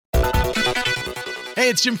Hey,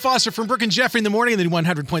 it's Jim Foster from Brooke and Jeffrey in the morning in the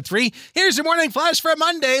 100.3. Here's your morning flash for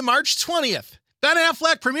Monday, March 20th. Ben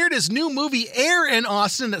Affleck premiered his new movie Air in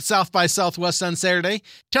Austin at South by Southwest on Saturday,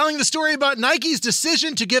 telling the story about Nike's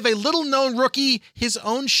decision to give a little-known rookie his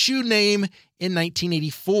own shoe name in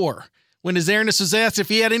 1984. When his Airness was asked if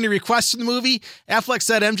he had any requests for the movie, Affleck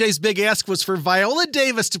said MJ's big ask was for Viola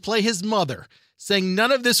Davis to play his mother, saying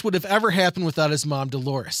none of this would have ever happened without his mom,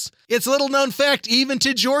 Dolores. It's a little-known fact, even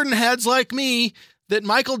to Jordan heads like me, that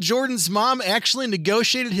Michael Jordan's mom actually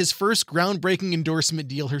negotiated his first groundbreaking endorsement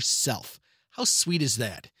deal herself. How sweet is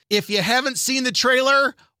that? If you haven't seen the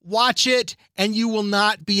trailer, watch it, and you will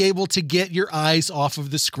not be able to get your eyes off of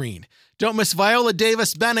the screen. Don't miss Viola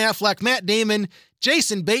Davis, Ben Affleck, Matt Damon,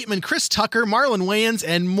 Jason Bateman, Chris Tucker, Marlon Wayans,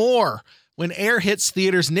 and more when Air hits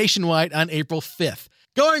theaters nationwide on April 5th.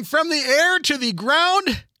 Going from the air to the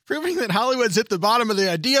ground, proving that Hollywood's hit the bottom of the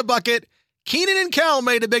idea bucket, Kenan and Kel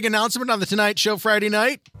made a big announcement on The Tonight Show Friday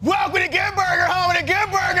night. Welcome to Good Burger, home to Good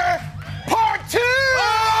Burger, Part 2!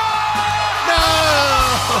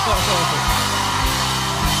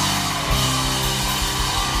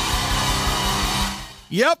 No!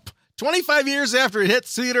 Yep, 25 years after it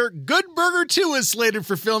hits theater, Good Burger 2 is slated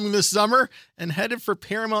for filming this summer and headed for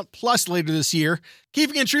Paramount Plus later this year,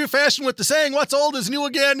 keeping in true fashion with the saying, what's old is new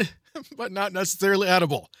again, but not necessarily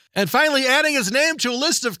edible. And finally, adding his name to a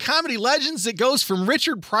list of comedy legends that goes from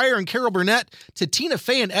Richard Pryor and Carol Burnett to Tina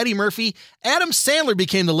Fey and Eddie Murphy, Adam Sandler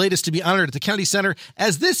became the latest to be honored at the County Center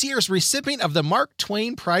as this year's recipient of the Mark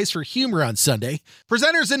Twain Prize for Humor on Sunday.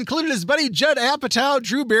 Presenters included his buddy Judd Apatow,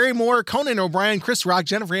 Drew Barrymore, Conan O'Brien, Chris Rock,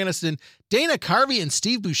 Jennifer Aniston, Dana Carvey, and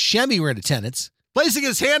Steve Buscemi were in attendance. Placing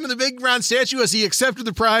his hand on the big bronze statue as he accepted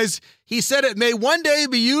the prize, he said it may one day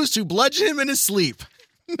be used to bludgeon him in his sleep.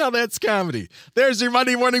 Now that's comedy. There's your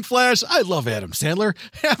Monday Morning Flash. I love Adam Sandler.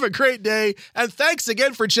 Have a great day, and thanks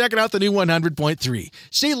again for checking out the new 100.3.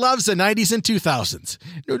 She loves the 90s and 2000s.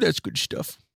 No, that's good stuff.